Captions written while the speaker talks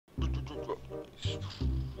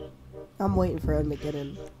I'm waiting for him to get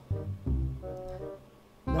in.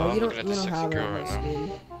 No, you don't have it on my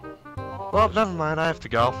screen. Well, never mind. I have to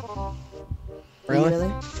go.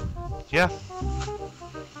 Really? Yeah.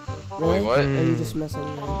 Really? Wait, what? Or are you just messing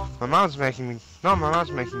around? My mom's making me. No, my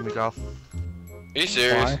mom's making me go. Are you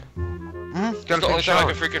serious? Gotta That's the take only a time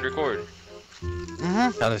I shower. can freaking record.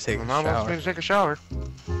 Gotta take My a mom wants shower. me to take a shower.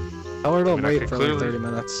 Tell her I to mean, I wait could for like clearly- 30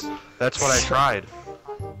 minutes. That's what I tried.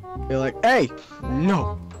 You're like, hey,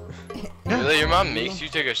 no. Really, your mom makes you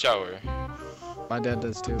take a shower. My dad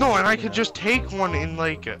does too. No, and I could just take one in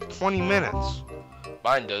like 20 minutes.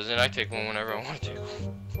 Mine doesn't. I take one whenever I want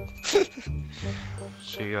to.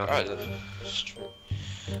 See ya. Alright,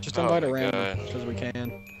 Just Oh invite a my random, God. because we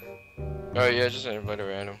can. Alright, yeah, just invite a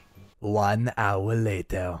random. 1 hour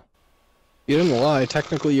later. You didn't lie.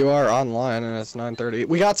 Technically, you are online, and it's 9:30.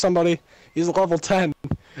 We got somebody. He's level 10.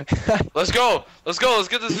 Let's go! Let's go! Let's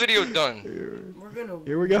get this video done!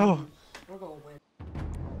 Here we go. We're gonna win.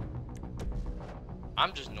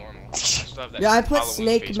 I'm just normal. I still have that Yeah, I put Halloween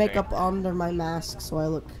snake face makeup paint. under my mask so I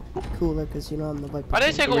look cooler because you know I'm the white. I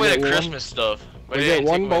didn't take We away get the one- Christmas stuff. But We they get didn't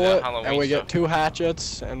one take away the bullet, Halloween and we get stuff. 2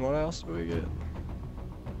 hatchets, and what else do we get?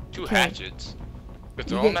 2 Okay. hatchets. We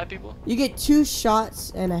throw You them get- at people? You get 2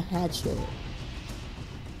 shots and a hatchet.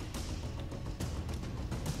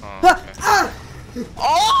 Oh, okay. Ah!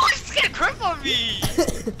 Oh, he's getting grip on me!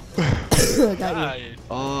 I got God.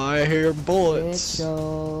 Oh, I hear you. bullets.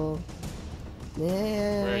 Mitchell.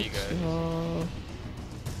 Where are you guys? Mitchell.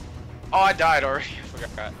 Oh, I died already. I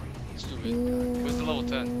forgot. Stupid. Where's the level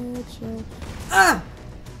 10? Mitchell. Ah!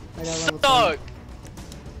 I got level 10. Stuck!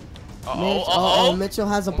 Oh, Mitchell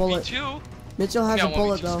has a bullet. 1v2? Mitchell has Yeah, a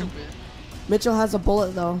bullet 1v2, though. stupid. Mitchell has a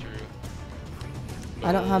bullet though. True.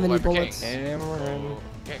 I don't have any Viper King. bullets. Cameron.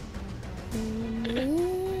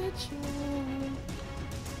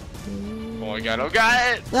 Oh my god, oh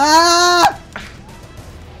god! Ah!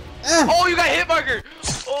 Ah! Oh, you got hit marker!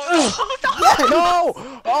 Oh, no! No!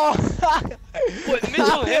 Oh! What,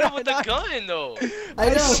 Mitchell hit him with the gun though! I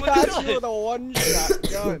know. shot you with a one-shot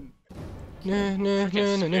gun. But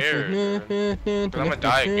I'm gonna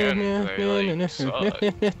die again, 'cause I,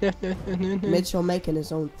 like, Mitchell making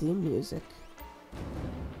his own theme music.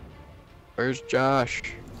 Where's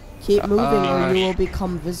Josh? Keep moving or you will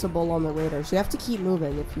become visible on the radar. So you have to keep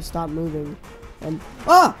moving. If you stop moving, and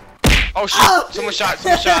oh! Oh shit! Oh! Someone shot!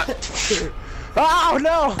 Someone shot! Oh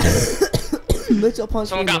no! Mitchell punched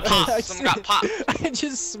Someone me in got the popped! Someone got popped! I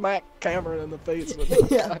just smacked Cameron in the face with the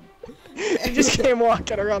Yeah. gun. He just came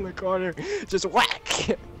walking around the corner, just whack.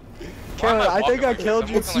 Why am Cameron, I think walking I like this? killed I'm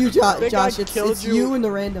you. It's walking you, like a- think Josh. I It's killed you. you and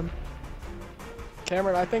the random.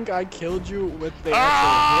 Cameron, I think I killed you with the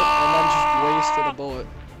actual hit and then just wasted a bullet.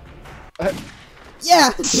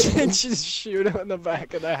 Yeah. Just shoot him in the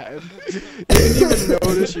back of the head. You didn't even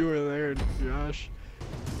notice you were there, Josh.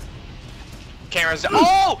 Cameron's.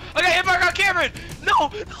 Oh! I got hit marker on Cameron! No!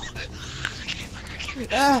 No!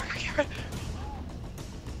 Ah. Cameron!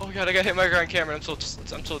 Oh my god, I got hit marker on Cameron.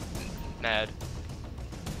 I'm so mad.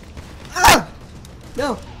 Ah!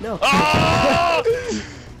 No, no. Oh!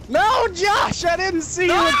 No, Josh! I didn't see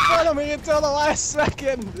you in front of me until the last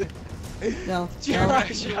second! No.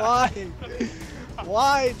 Josh, why?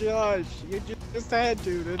 Why, Josh? You just had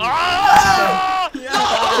to, didn't you? Oh!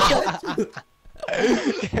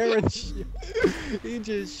 Cameron, he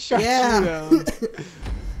just shut Yeah. you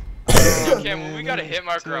down. Cameron, we got a hit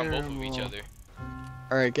marker on both of each other.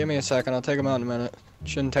 Alright, give me a second. I'll take him out in a minute.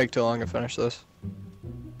 Shouldn't take too long to finish this.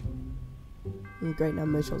 Great, now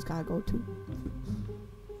Mitchell's gotta go too.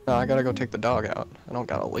 No, I gotta go take the dog out. I don't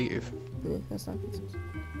gotta leave. Yeah, that's not good.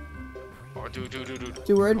 Oh, dude.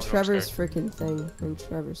 Dude, we're in Oh, I'm Trevor's scared. freaking thing. We're in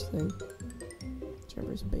Trevor's thing.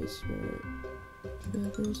 Trevor's basement.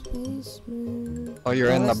 Trevor's basement. Oh, you're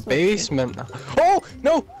in the that's not good. basement. Oh,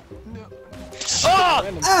 no! Oh!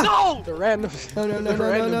 Random. No! The random. No, no, no, the no,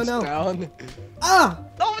 no, random's no. down. Ah!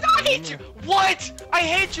 No, I hate you! What? I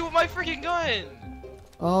hate you with my freaking gun!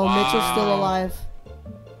 Oh, Mitchell's still Wow. alive.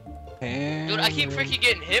 Dude, I keep freaking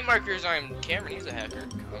getting hit markers on Cameron. He's a hacker.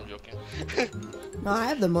 I'm joking. No, I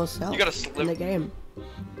have the most health You gotta in the slip game.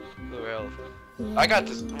 the health. I got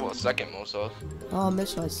this, well, second most health. Oh,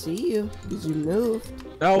 Mitchell, I see you. Did you move?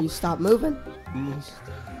 No. You stop moving. You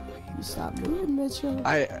stop moving, Mitchell.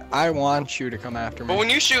 I want you to come after me. But when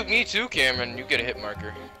you shoot me too, Cameron, you get a hit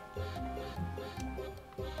marker.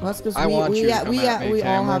 Well, that's because I want you to come at me, we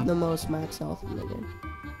all have Cameron. the most max health in the game.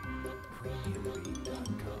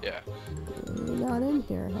 Yeah. You're not in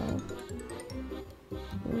here, huh?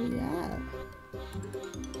 Where you at?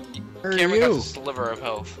 Where are Cameron got you? a sliver of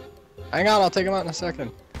health. Hang on, I'll take him out in a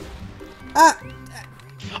second. Ah!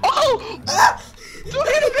 Oh! Ah!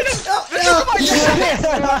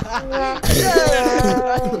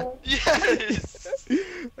 Yes!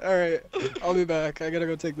 Alright, I'll be back. I gotta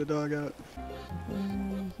go take the dog out.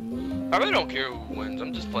 I really don't care who wins.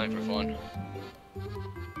 I'm just playing for fun.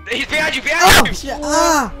 He's behind you! Behind you! Shit.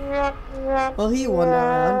 Ah! Well, he won that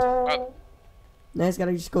round. Oh. Now he's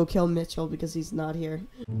gotta just go kill Mitchell because he's not here.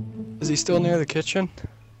 Is he still near the kitchen?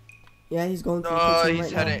 Yeah, he's going to the No, kitchen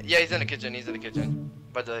he's right heading. Yeah, he's in the kitchen. He's in the kitchen.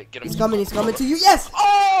 About to get him. now. He's coming to you. Yes!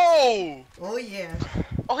 Oh! Oh, yeah.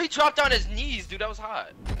 Oh, he dropped on his knees, dude. That was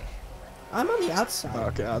hot. I'm on the outside.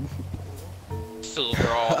 Oh god. Silver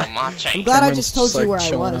all on my chain. I'm glad I just told you where I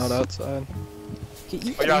chilling was. out outside. Can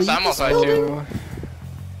you Oh, you're outside? I'm leave this outside building? too.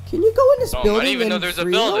 Can you go in this Oh, I building didn't even know and there's a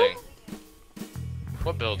free building. roam?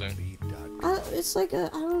 What building? It's like a,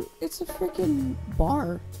 it's a freaking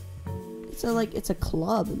bar. It's a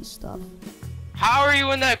club and stuff. How are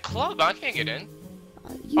you in that club? I can't get in.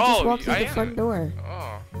 You just Oh, walk through I the am. front door.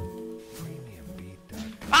 Oh.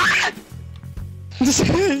 Ah!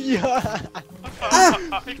 Yeah.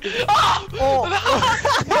 Oh!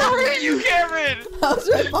 Where are you, Cameron? I was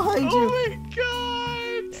right behind you. Oh my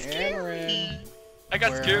god! Cameron. I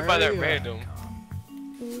got Where scared by are that you? random.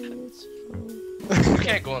 It's fine. You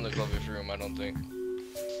can't go in the glove room, I don't think.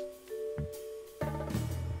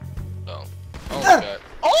 Oh. Oh my god.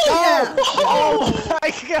 Oh, Oh my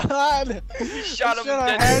god! He shot him I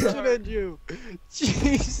dead. headshotted you.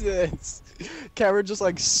 Jesus. Cameron just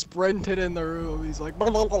like sprinted in the room. He's like, blah,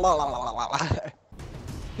 blah, blah, blah, blah, blah.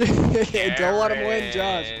 Don't let him win,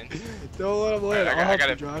 Josh. Don't let him win. Alright, I'll help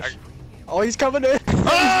gotta- you, Josh. Oh, he's coming in. He's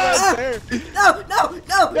Ah! right there. No!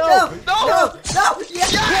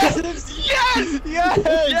 Yes! Yes!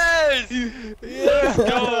 Yes! Yeah!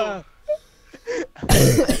 go.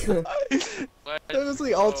 That was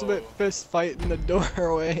the ultimate fist fight in the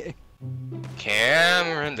doorway.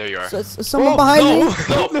 Cameron, there you are. So, someone behind me?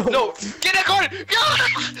 No! Get that corner!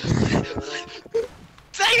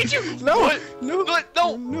 Dang it, you! No! No!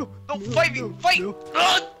 Fight me! Fight! No!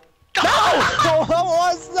 Ugh! What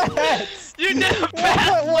was that? You did a What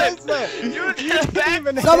backflip! was that? You did a didn't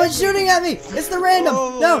even hit Someone's me. shooting at me! It's the random!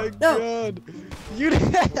 Oh No! my No! God. You did.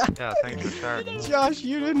 Yeah, thanks for starting. Josh,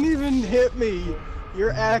 you didn't even hit me.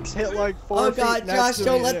 Your axe hit like 4 Oh feet God, next Josh, to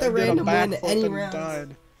don't me let the and did a random win backflip any and rounds.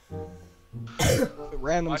 died. The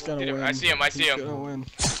random's gonna win. I see him, I see He's him. gonna win.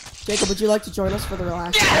 Jacob, would you like to join us for the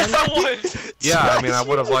last Yes, round? I won! Yeah, I mean, I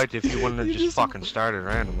would have liked if you wouldn't have You just just- fucking started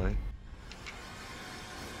randomly.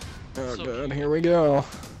 Oh So God, here we go.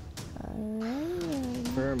 Alright.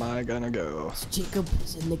 Where am I gonna go? Jacob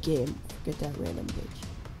is in the game. Get that random bitch.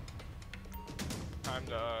 I'm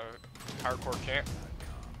the hardcore camp.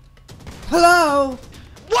 Hello!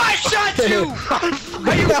 What? Shot you!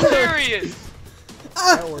 Are you serious?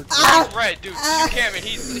 That worked. He's red, dude. You can't, man.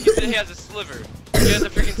 He has a sliver. He has a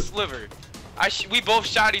freaking sliver. We both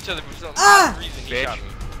shot each other for some odd reason. He Bitch. shot me.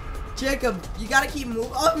 Jacob, you gotta keep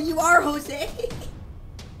moving. Oh, you are Jose!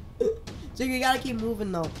 Jacob, you gotta keep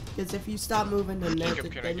moving though. Because if you stop moving, then, Jacob,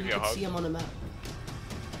 can I then give you you a can hug? see him on the map.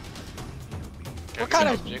 Can I What get kind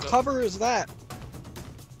a of hug, Jacob? cover is that?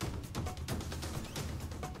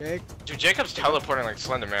 Jake? Dude, Jacob's teleporting like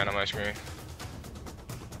Slender Man on my screen.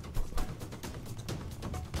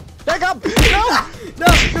 Jacob! No! No,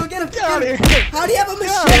 get him! Get out of here! How do you have a out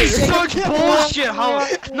machete, of here. Jacob? Such bullshit! How?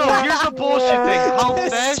 No, here's the bullshit thing. How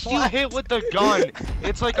This fast you slap. hit with the gun?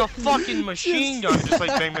 It's like a fucking machine gun, just like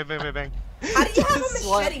bang, bang, bang, bang, bang. How do you have a Just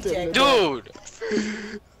slapped machete, him. Jacob? Dude!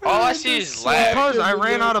 All I see is lag. Because I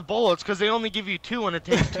ran out of bullets, because they only give you 2 and it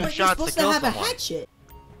takes 2 But you're shots to supposed to kill have a someone. hatchet.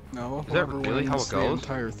 No, Is that whoever really how wins it goes? The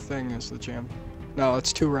entire thing is the champ. No,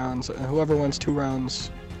 it's 2 rounds. Whoever wins 2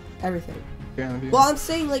 rounds. Everything. Yeah, Well, I'm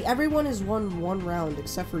saying like everyone has won 1 round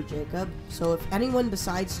except for Jacob. So if anyone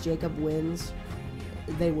besides Jacob wins,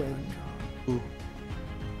 they win.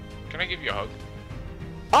 Can I give you a hug?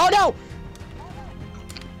 Oh no!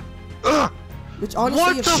 Ugh! Which honestly,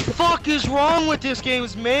 What if the fuck is wrong with this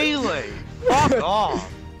game's melee? Fuck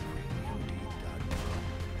off.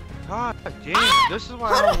 God damn, this is why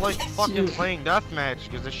How I don't did I like get fucking you? playing deathmatch,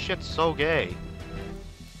 because this shit's so gay.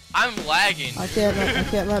 I'm lagging. I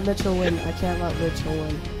can't let Mitchell win. I can't let Mitchell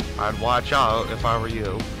win. I'd watch out if I were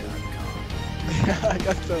you. I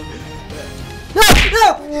got the.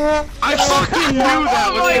 No! No! I fucking knew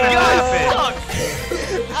that was gonna happen!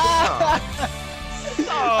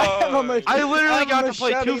 Oh, I literally I'm got to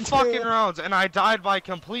play 2 machete fucking too. rounds and I died by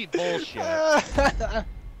complete bullshit.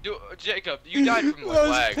 dude, Jacob, you died from like Those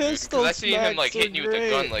lag, dude. pistol Because I see him smacks like are hitting you with a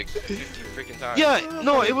gun great. like 50 freaking times. Yeah,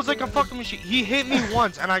 no, it was like a fucking machine. He hit me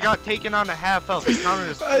once and I got taken on to half health. It counted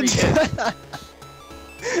as 3 hits.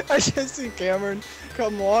 I just see Cameron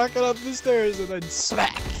come walking up the stairs and then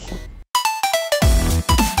smack.